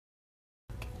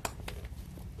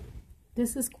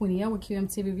This is Queenia with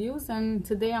QMT Reviews, and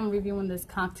today I'm reviewing this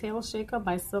cocktail shaker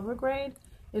by SILVERgrade.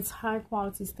 It's high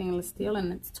quality stainless steel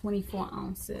and it's 24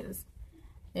 ounces.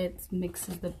 It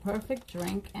mixes the perfect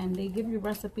drink, and they give you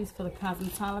recipes for the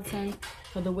cosmopolitan,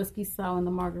 for the whiskey sour, and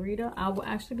the margarita. I will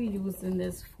actually be using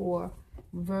this for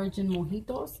virgin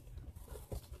mojitos.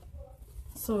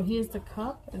 So here's the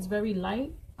cup. It's very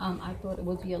light. I thought it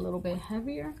would be a little bit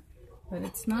heavier, but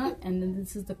it's not. And then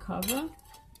this is the cover.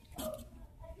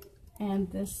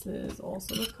 And this is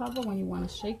also the cover when you want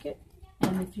to shake it.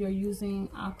 And if you're using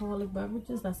alcoholic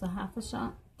beverages, that's a half a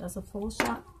shot, that's a full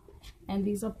shot. And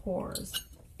these are pours.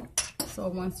 So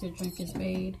once your drink is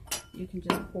made, you can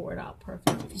just pour it out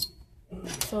perfectly.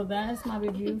 So that is my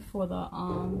review for the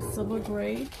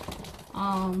SILVERgrade,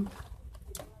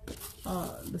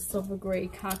 the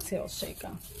SILVERgrade cocktail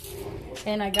shaker.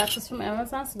 And I got this from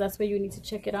Amazon, so that's where you need to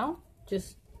check it out.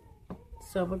 Just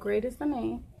SILVERgrade is the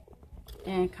name,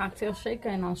 and cocktail shaker,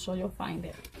 and I'm sure you'll find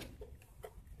it.